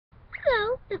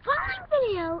the following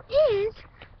video is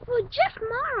for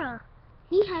JEFFMARA.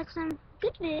 He has some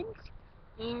good vids,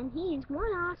 and he is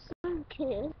one awesome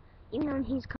kid, even though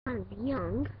he's kind of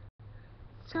young.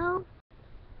 So,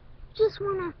 just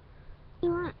wanna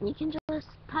do it. You can just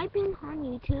type in on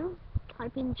YouTube,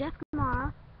 type in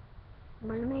JEFFMARA. I'm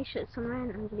gonna make sure some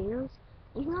random videos.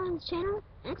 You can go on his channel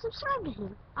and subscribe to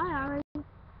him. I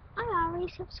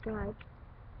already subscribed.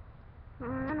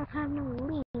 I don't have no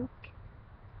link.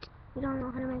 We don't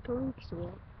know how to make a link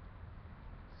yet.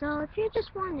 So if you're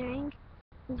just wondering,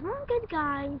 he's one good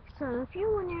guy. So if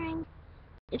you're wondering,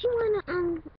 if you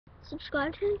wanna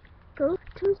subscribe to him, go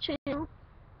to his channel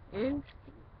and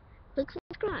click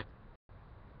subscribe.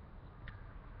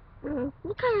 We're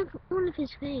kind of one of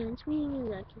his fans. We really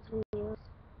like his videos.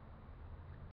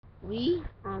 We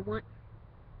are one.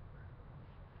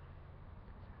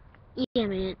 Yeah,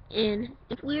 man. And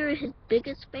if we were his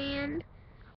biggest fan,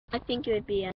 I think it would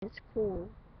be as cool.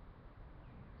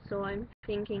 So I'm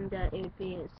thinking that it would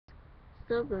be as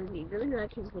so good. We really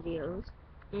like his videos,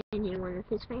 and you're one of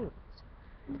his fans.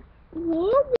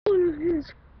 What? One of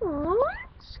his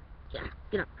fans? Yeah,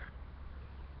 get up.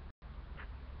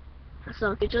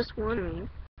 So if you're just wondering,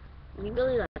 we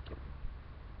really like him.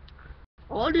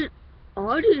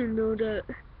 I didn't know that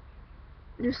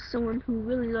there's someone who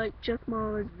really liked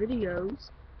JEFFMARA's videos.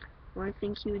 Well, I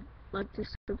think he would like to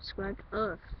subscribe to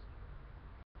us.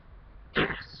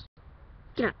 Yes.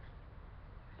 Yeah.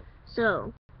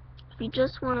 So, if you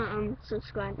just want to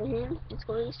subscribe to him, just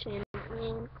go to his channel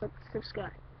and click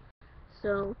subscribe.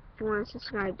 So, if you want to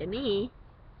subscribe to me,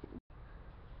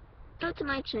 go to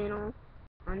my channel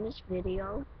on this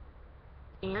video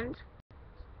and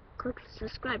click the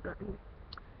subscribe button.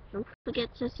 Don't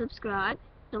forget to subscribe.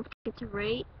 Don't forget to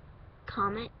rate,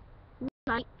 comment,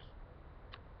 like,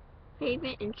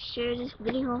 favorite, and share this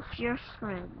video with your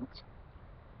friends.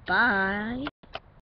 Bye.